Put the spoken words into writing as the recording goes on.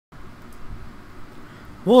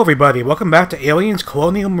Hello everybody, welcome back to Aliens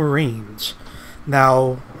Colonial Marines.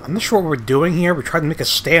 Now, I'm not sure what we're doing here. We're trying to make a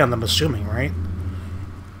stand, I'm assuming, right?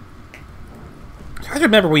 I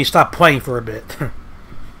remember when you stopped playing for a bit.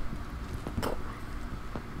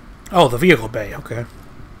 Oh, the vehicle bay, okay.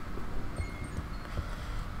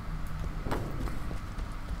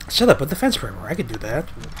 Set up a defense perimeter, I could do that.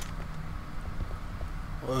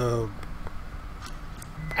 I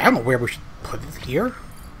don't know where we should put it here.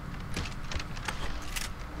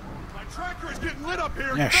 Tracker is getting lit up here.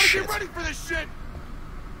 Yeah, You gotta shit. get ready for this shit.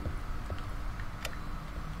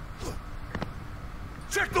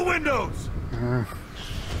 Check the windows.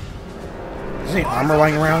 Is any armor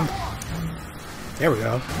lying around? There we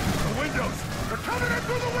go. The windows. They're coming in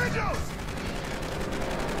through the windows.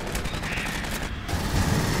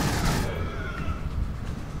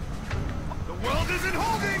 The world isn't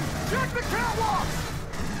holding. Check the catwalks.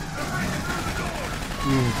 They're breaking through the door.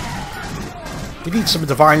 We need some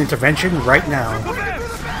divine intervention right now.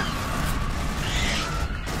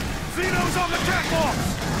 Xeno's on the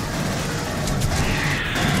catwalks.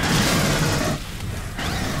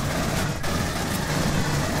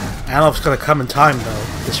 I don't know if it's gonna come in time though,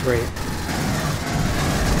 at this rate.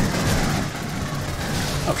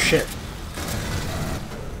 Oh shit.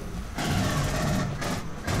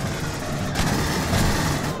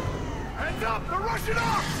 Hands up, they're rushing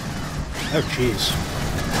up. Oh jeez.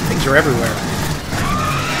 Things are everywhere.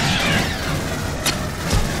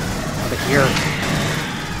 Out of here.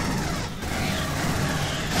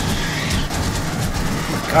 Oh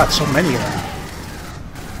my god, so many of them.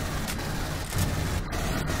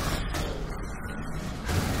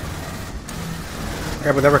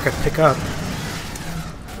 Grab whatever I could pick up.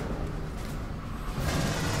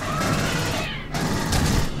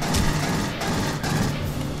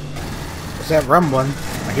 What's that rumbling?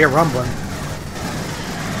 I hear rumbling.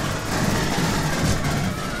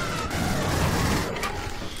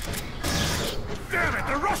 Damn it,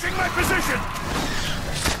 they're rushing my position.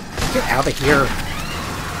 Get out of here.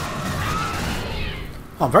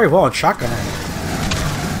 Oh, I'm very well in shotgun ammo.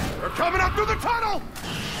 They're coming up through the tunnel.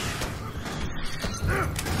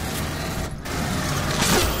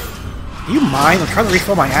 Do you mind? I'm trying to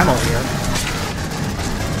refill my ammo here.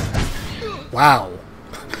 Wow.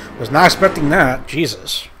 Was not expecting that.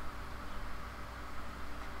 Jesus.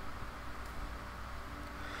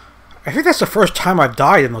 I think that's the first time I've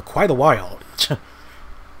died in quite a while.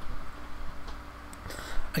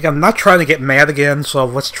 Like, I'm not trying to get mad again, so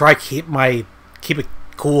let's try keep it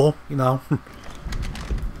cool, you know.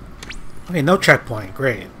 Okay, no checkpoint.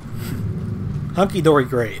 Great. Hunky-dory,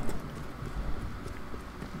 great.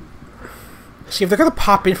 See, if they're gonna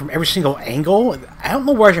pop in from every single angle, I don't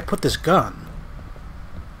know where I should put this gun.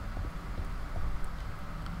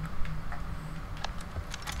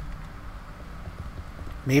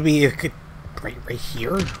 Maybe it could right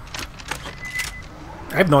here.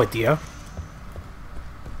 I have no idea.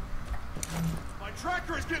 My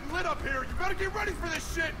tracker is getting lit up here. You better get ready for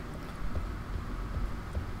this shit.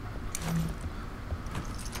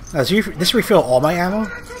 Does this refill all my ammo?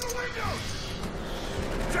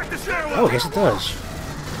 Check the stairwell. Oh, yes it does.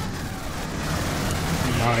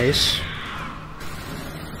 Nice.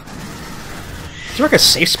 Is there like a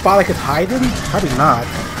safe spot I could hide in? Probably not.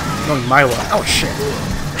 Knowing my way. Oh shit.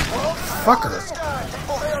 Fucker.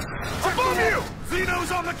 Above you!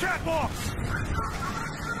 Xeno's on the catwalk!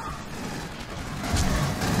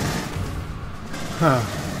 Huh.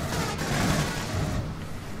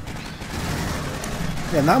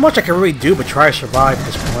 Yeah, not much I can really do but try to survive at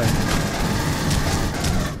this point.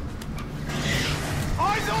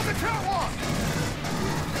 Eyes on the catwalk!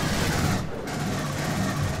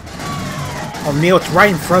 Oh, Neil, it's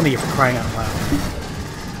right in front of you for crying out loud.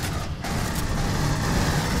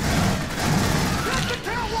 Check the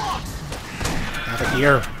catwalk! Out of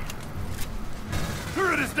here.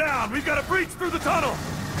 Turret is down! We've got a breach through the tunnel!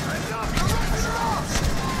 Hands up! The rushing off!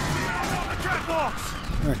 Xeno's on the catwalks!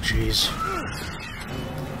 Oh, jeez.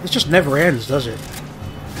 This just never ends, does it?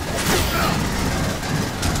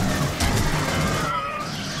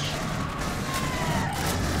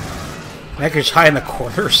 I could just hide in the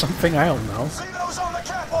corner or something, I don't know. Xeno's on the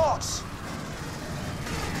catwalks!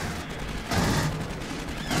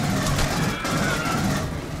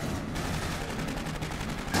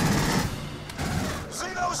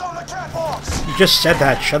 Xeno's on the catwalks! You just said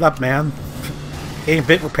that, shut up, man. Getting a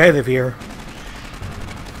bit repetitive here.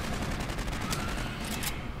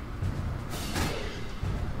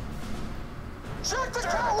 Check the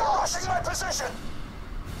catwalks! Rushing my position!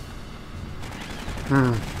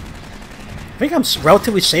 I think I'm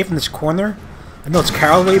relatively safe in this corner. I know it's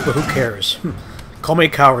cowardly, but who cares? Call me a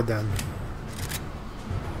coward then.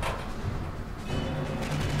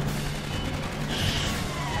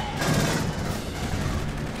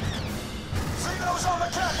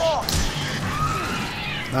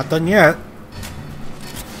 Not done yet.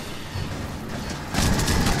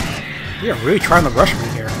 You're really trying to rush me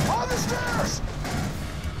here. On the stairs!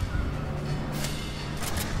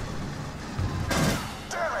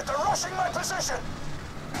 Damn it, they're rushing my position!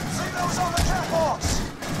 See those on the catwalks!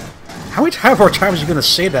 How many more times are you gonna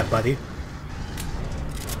say that, buddy?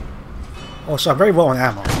 Oh, so I'm very low on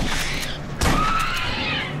ammo.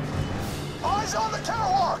 Eyes on the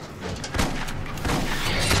catwalk!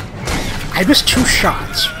 I missed 2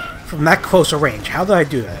 shots from that close a range. How did I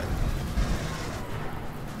do that?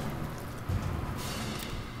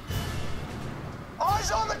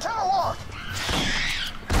 Eyes on the catwalk!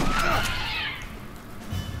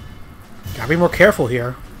 Gotta be more careful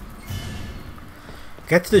here.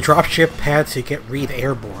 Get to the dropship pad to get Reed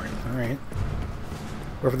airborne. Alright.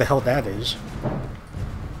 Wherever the hell that is.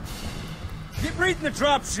 Get Reed in the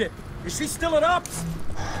dropship. Is she still at ops?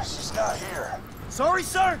 She's not here. Sorry,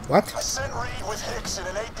 sir. What? I sent Reed with Hicks and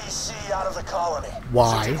an APC out of the colony.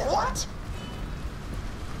 Why? What?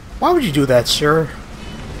 Why would you do that, sir?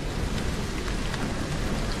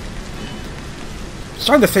 I'm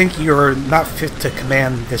starting to think you're not fit to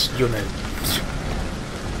command this unit.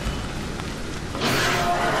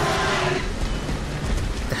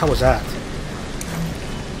 What the hell was that?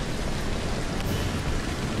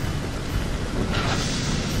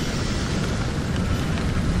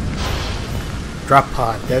 Drop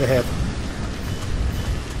pod, dead ahead.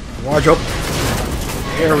 Large open.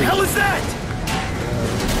 There we What the hell go. is that?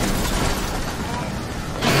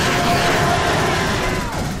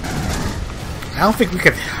 I don't think we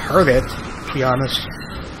could hurt it, to be honest.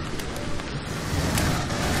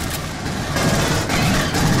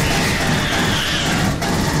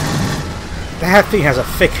 That thing has a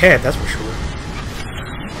thick head, that's for sure.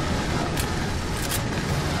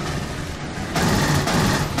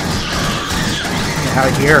 Get out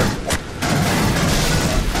of here.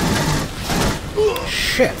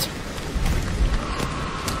 Shit.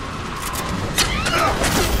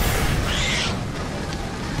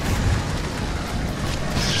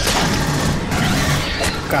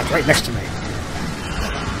 God, right next to me.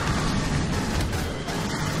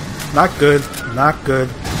 Not good. Not good.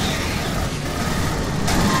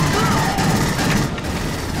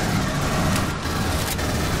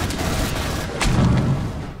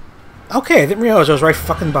 Okay, I didn't realize it was right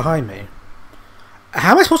fucking behind me.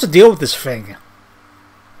 How am I supposed to deal with this thing?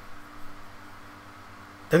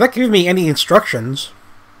 They're not giving me any instructions.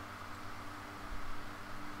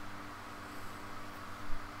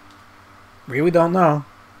 Really don't know.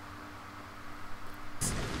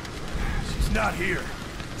 She's not here.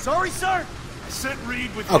 Sorry, sir. I sent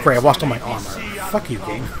Reed with Oh great, I Hicks lost all and my an armor. APC out Fuck of you, the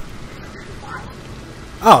game. colony.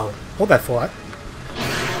 Oh, hold that thought.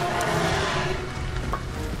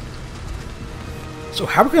 So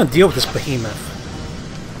how are we gonna deal with this behemoth?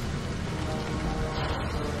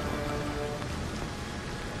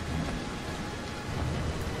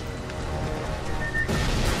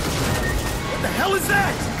 What the hell is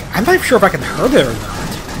that? I'm not even sure if I can hurt it or not.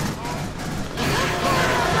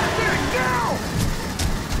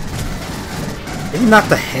 Maybe not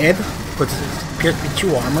the head, but it appears to be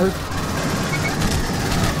too armored.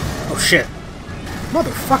 Oh shit.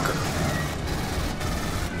 Motherfucker.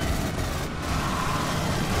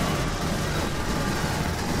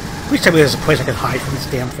 Please tell me there's a place I can hide from this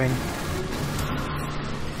damn thing.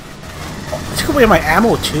 Oh, it took away my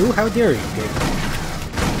ammo too? How dare you, game?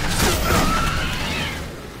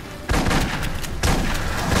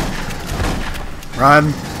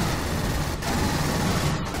 Run.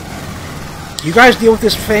 You guys deal with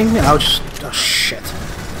this thing, and I'll just... Oh, shit.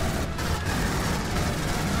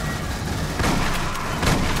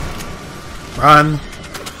 Run.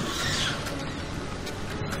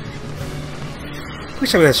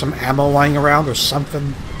 Please tell me there's some ammo lying around or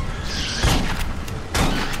something.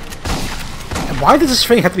 And why does this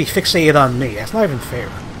thing have to be fixated on me? That's not even fair.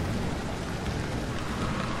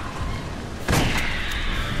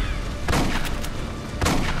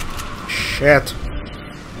 Shit.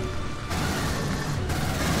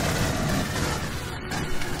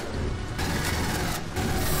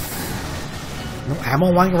 No ammo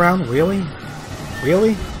lying around? Really?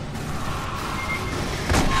 Really?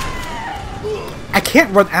 I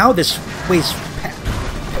can't run out of this place.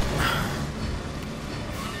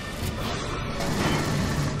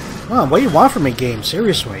 Come on, what do you want from me, game?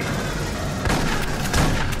 Seriously.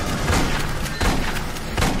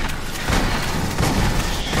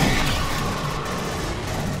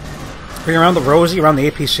 Bring around the Rosie, around the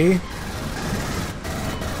APC.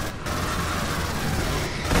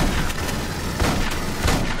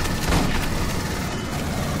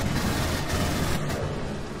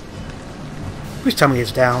 Please tell me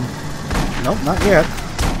it's down. Nope, not yet.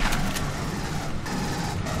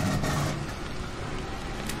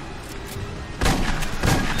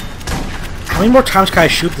 How many more times can I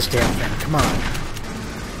shoot this damn thing? Come on.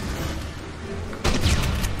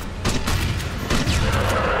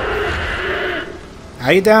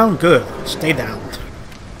 Are you down? Good. Stay down.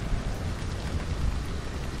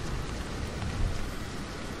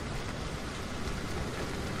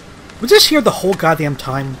 Was this here the whole goddamn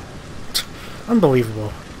time?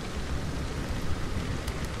 Unbelievable.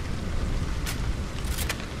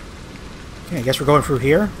 Okay, I guess we're going through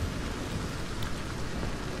here.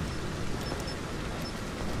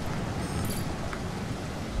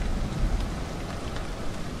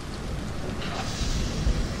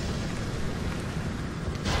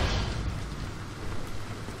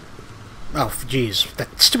 Oh, jeez.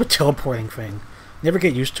 That stupid teleporting thing. Never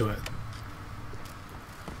get used to it.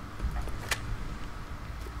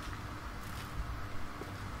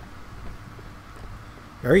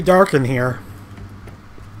 Very dark in here.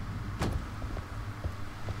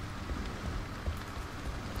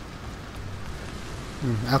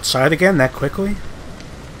 Outside again that quickly?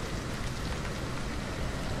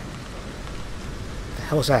 The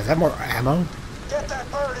hell is that? Is that more ammo? Get that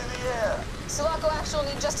bird in the air! Sulaco actual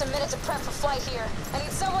need just a minute to prep for flight here. I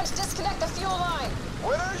need someone to disconnect the fuel line.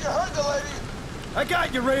 Winner, you heard the lady! I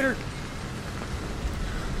got you, Raider!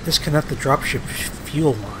 Disconnect the dropship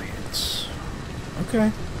fuel lines.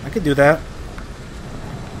 Okay, I could do that.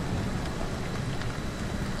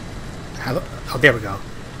 How, oh, there we go.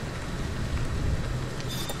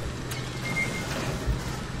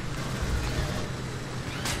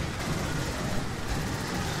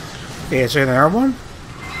 Okay, is there another one?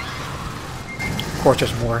 Of course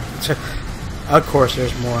there's more. Of course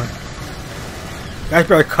there's more. You guys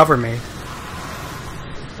better cover me.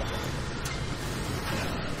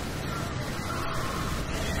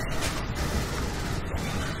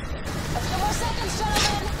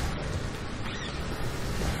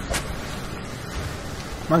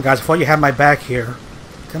 Come on, guys, I thought you had my back here.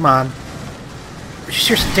 Come on. Is this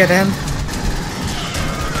your dead end?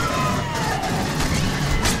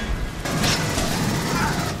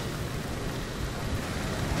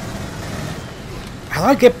 How do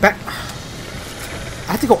I get back?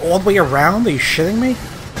 I have to go all the way around? Are you shitting me?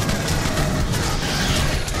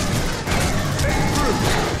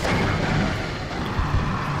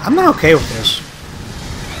 I'm not okay with this.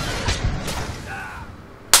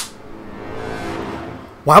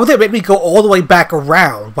 Why would they make me go all the way back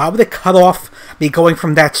around? Why would they cut off me going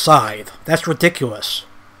from that side? That's ridiculous.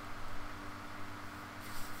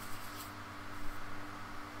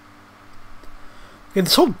 Okay,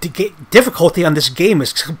 this whole difficulty on this game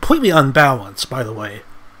is completely unbalanced, by the way.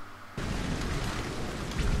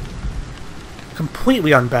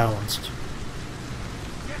 Completely unbalanced.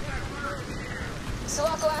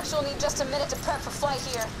 Sulaco actual need just a minute to prep for flight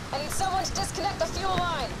here. I need someone to disconnect the fuel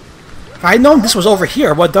line. If I'd known this was over here,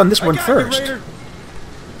 I would have done this one first.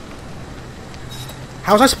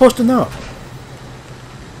 How was I supposed to know?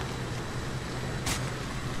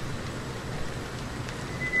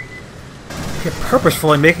 You're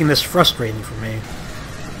purposefully making this frustrating for me.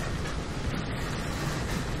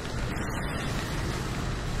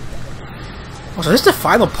 Oh, so this is the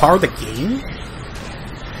final part of the game?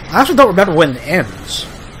 I actually don't remember when it ends.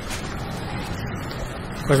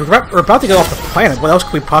 Because we're about to get off the planet, what else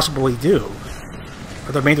could we possibly do?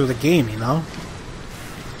 For the remainder of the game, you know?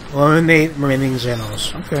 Eliminate remaining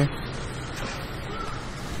Xenos. Okay.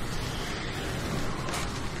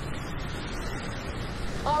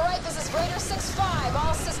 Alright, this is Raider 6-5.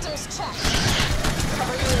 All systems checked.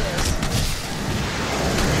 Cover your ears.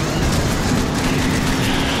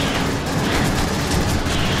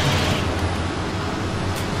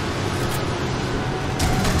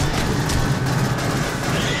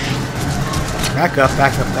 Back up,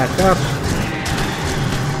 back up, back up.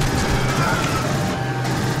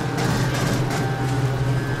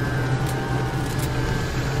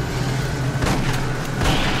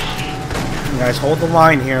 You guys hold the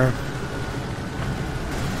line here.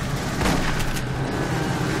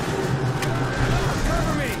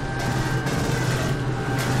 Cover me!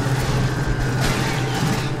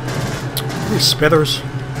 These spitters.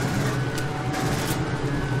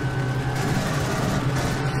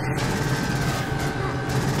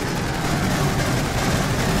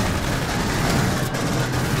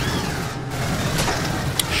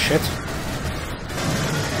 Shit.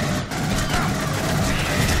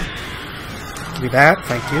 Give me that,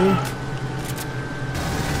 thank you.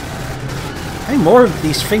 How many more of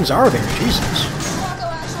these things are there? Jesus. Sulaco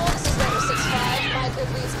actual, this is Raider 6-5. My good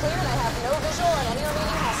lead's clear and I have no visual on any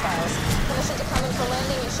remaining hostiles. Permission to come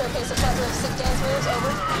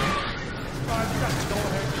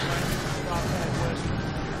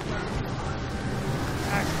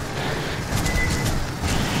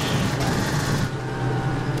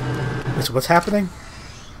So what's happening?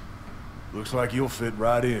 Looks like you'll fit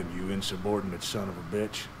right in, you insubordinate son of a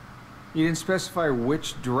bitch. You didn't specify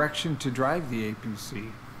which direction to drive the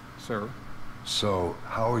APC, sir. So,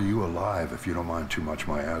 how are you alive, if you don't mind too much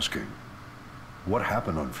my asking? What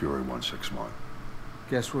happened on Fury 161?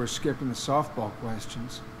 Guess we're skipping the softball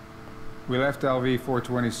questions. We left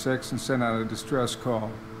LV-426 and sent out a distress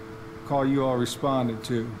call. Call you all responded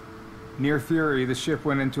to. Near Fury, the ship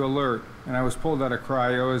went into alert, and I was pulled out of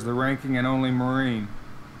cryo as the ranking and only Marine.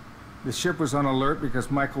 The ship was on alert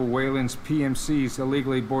because Michael Weyland's PMCs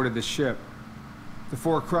illegally boarded the ship. The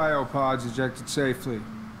 4 cryopods ejected safely,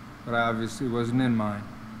 but I obviously wasn't in mine.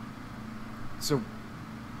 So,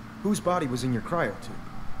 whose body was in your cryo tube?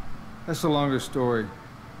 That's a longer story.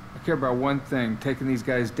 I care about one thing, taking these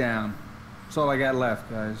guys down. That's all I got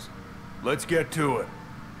left, guys. Let's get to it.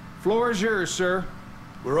 Floor is yours, sir.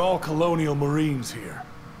 We're all Colonial Marines here.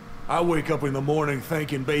 I wake up in the morning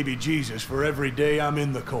thanking baby Jesus for every day I'm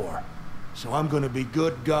in the Corps. So I'm gonna be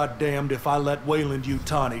good goddamned if I let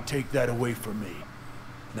Weyland-Yutani take that away from me.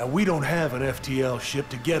 Now, we don't have an FTL ship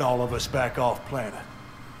to get all of us back off planet.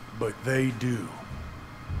 But they do.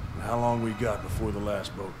 How long we got before the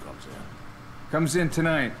last boat comes in? Comes in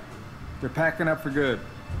tonight. They're packing up for good.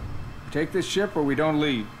 We take this ship or we don't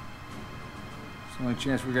leave. It's the only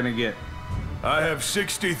chance we're gonna get. I have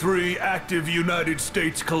 63 active United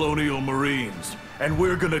States Colonial Marines, and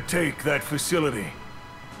we're gonna take that facility.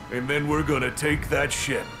 And then we're gonna take that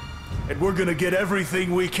ship. And we're gonna get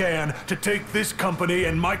everything we can to take this company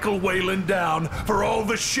and Michael Weyland down for all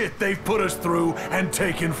the shit they've put us through and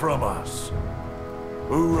taken from us.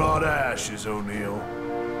 Hoorah to ashes, O'Neill.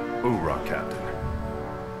 Hoorah, Captain.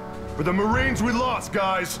 For the Marines we lost,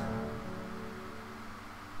 guys!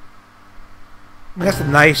 I mean, that's a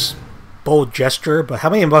nice, bold gesture, but how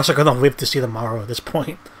many of us are going to live to see tomorrow at this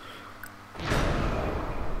point?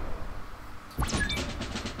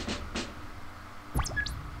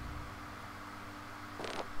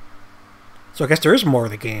 So I guess there is more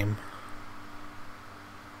of the game.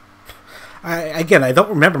 Again, I don't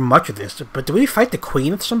remember much of this, but do we fight the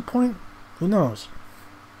Queen at some point? Who knows?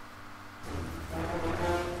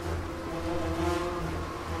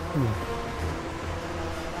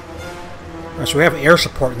 So we have air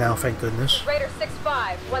support now, thank goodness. Raider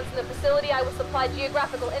 6-5. Once in the facility, I will supply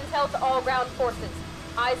geographical intel to all ground forces.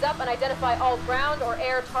 Eyes up and identify all ground or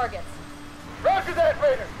air targets. Roger that,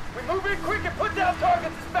 Raider! We move in quick and put down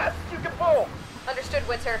targets as fast as you can pull! Understood,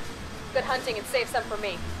 Winter. Good hunting and save some for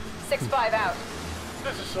me. 6-5 out.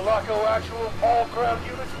 This is Sulaco Actual. All ground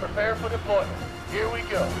units prepare for deployment. Here we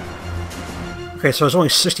go. Okay, so there's only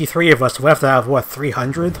 63 of us left out of, what,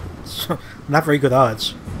 300? Not very good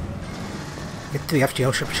odds. Get to the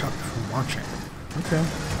FTL ship shop from launching. Okay.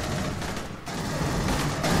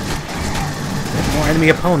 More enemy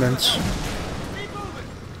opponents. Keep moving!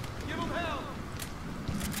 Give them hell!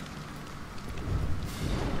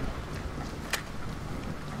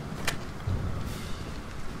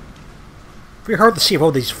 Pretty hard to see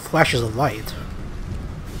all these flashes of light.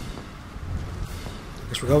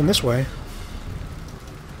 Guess we're going this way.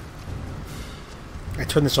 I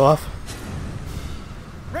turn this off.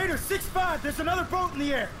 Raider 6-5, there's another boat in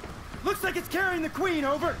the air. Looks like it's carrying the Queen,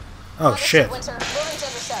 over. Oh shit. Winter, moving to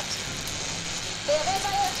intercept. They have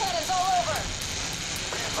anti-air cannons all over.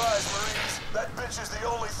 Be advised, Marines. That bitch is the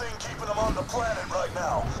only thing keeping them on the planet right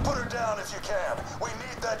now. Put her down if you can. We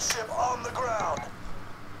need that ship on the ground.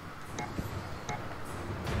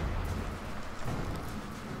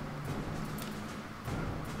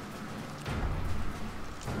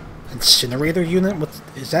 Incinerator unit? What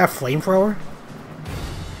is that? A flamethrower?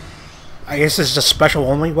 I guess this is a special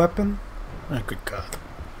only weapon? Oh, good god.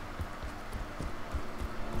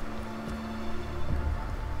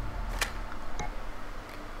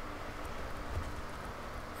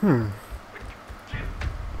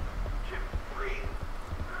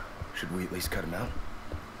 Should we at least cut him out?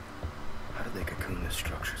 How did they cocoon this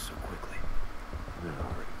structure so quickly? They're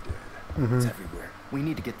already dead. It's everywhere. We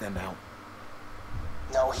need to get them out.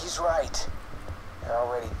 No, he's right. They're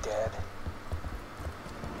already dead.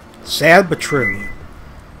 Sad but true.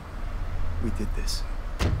 We did this.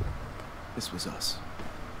 This was us.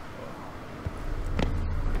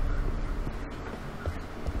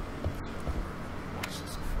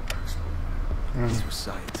 These were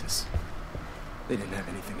scientists. They didn't have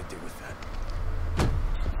anything to do with that.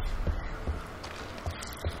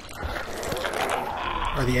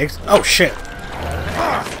 Are the eggs? Oh shit!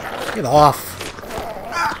 Get off!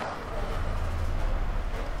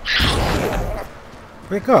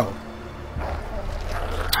 Where'd it go?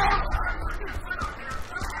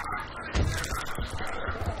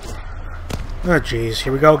 Oh jeez,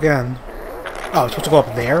 here we go again. Oh, it's supposed to go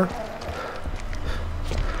up there?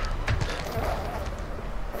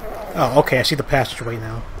 Oh, okay, I see the passageway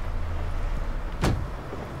now.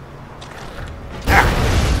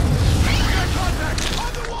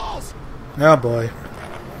 Oh boy.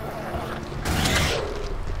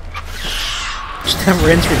 Just never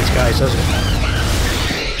ends for these guys, does it?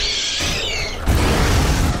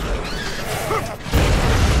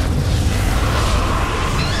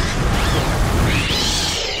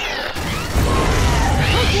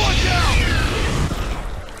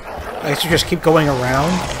 I guess you just keep going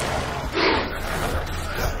around.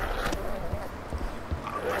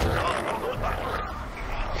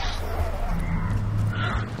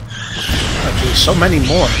 Okay, so many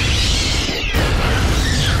more.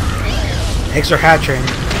 Eggs are hatching.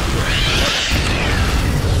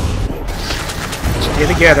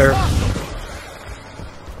 Stay together.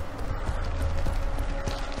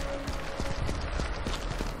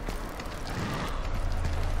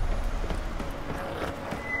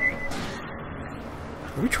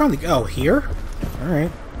 Are we trying to go here?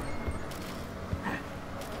 Alright.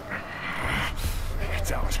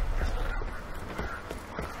 It's out.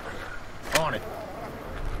 On it.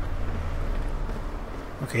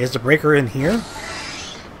 Okay, is the breaker in here?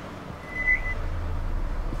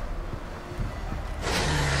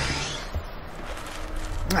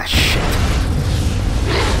 Ah, shit.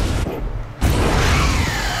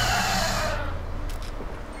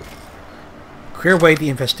 Clear away the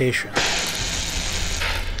infestation.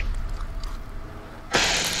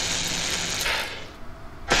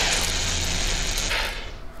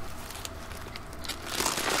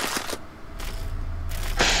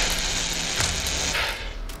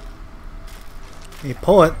 You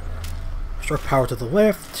pull it. Restore power to the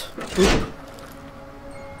lift. Oop.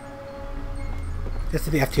 Get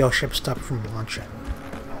to the FTL ship, stop from launching.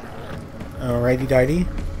 Alrighty, dighty.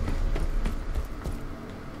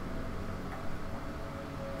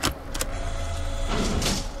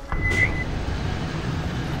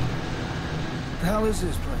 The hell is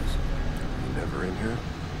this place? You never in here?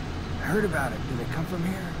 I heard about it. Did it come from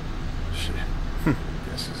here? Shit.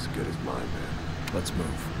 Guess as good as mine, man. Let's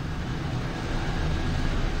move.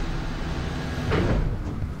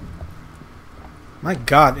 My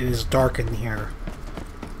god, it is dark in here.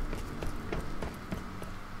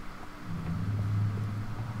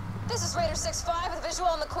 This is Raider 6-5 with visual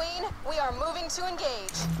on the Queen. We are moving to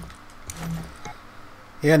engage.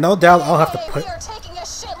 Yeah, no doubt I'll have to AA, put... we are taking a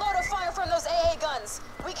shitload of fire from those AA guns.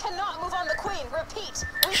 We cannot move on the Queen. Repeat,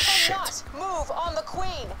 we cannot move on the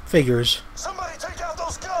Queen. Figures. Somebody take out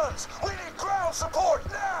those guns! We need ground support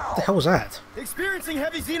now! What the hell was that? Experiencing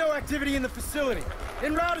heavy Xeno activity in the facility.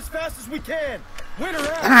 En route as fast as we can. Win or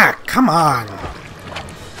out. Ah, come on!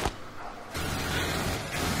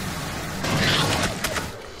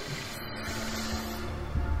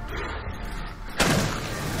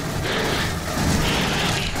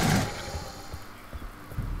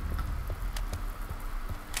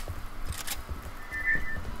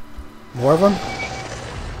 More of them?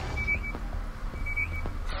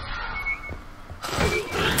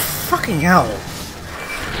 Fucking hell!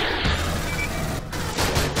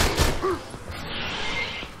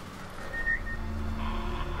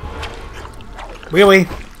 Really?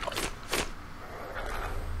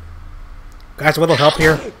 Guys, a little help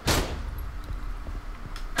here?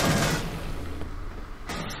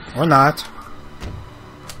 Or not.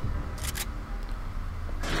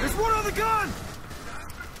 There's one on the gun!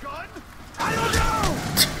 Gun? I don't know!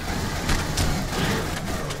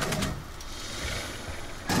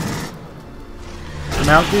 I'm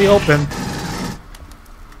out to the open.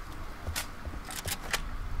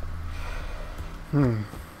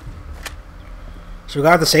 So we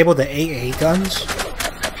gotta disable the AA guns?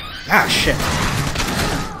 Ah, shit.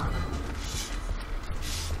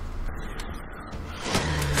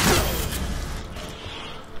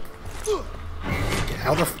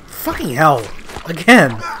 How the fucking hell?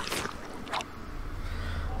 Again!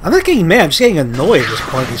 I'm not getting mad, I'm just getting annoyed at this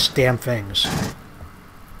point, these damn things.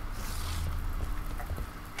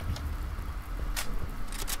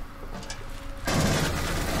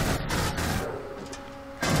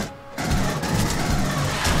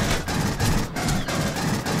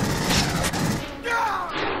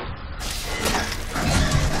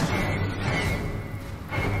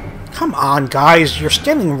 Come on, guys, you're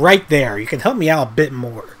standing right there. You can help me out a bit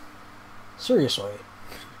more. Seriously.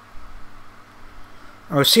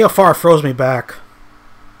 Alright, see how far it throws me back.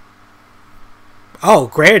 Oh,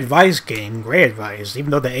 great advice, game. Great advice. Even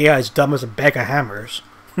though the AI is dumb as a bag of hammers.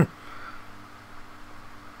 Are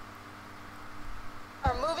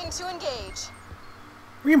moving to engage.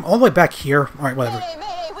 Are we all the way back here? Alright, whatever. Mayday,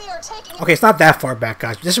 mayday, we are They're taking... Okay, it's not that far back,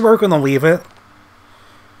 guys. This is where we're going to leave it.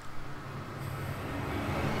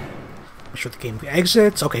 Make sure the game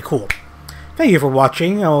exits. Okay, cool. Thank you for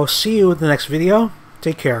watching. I will see you in the next video.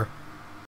 Take care.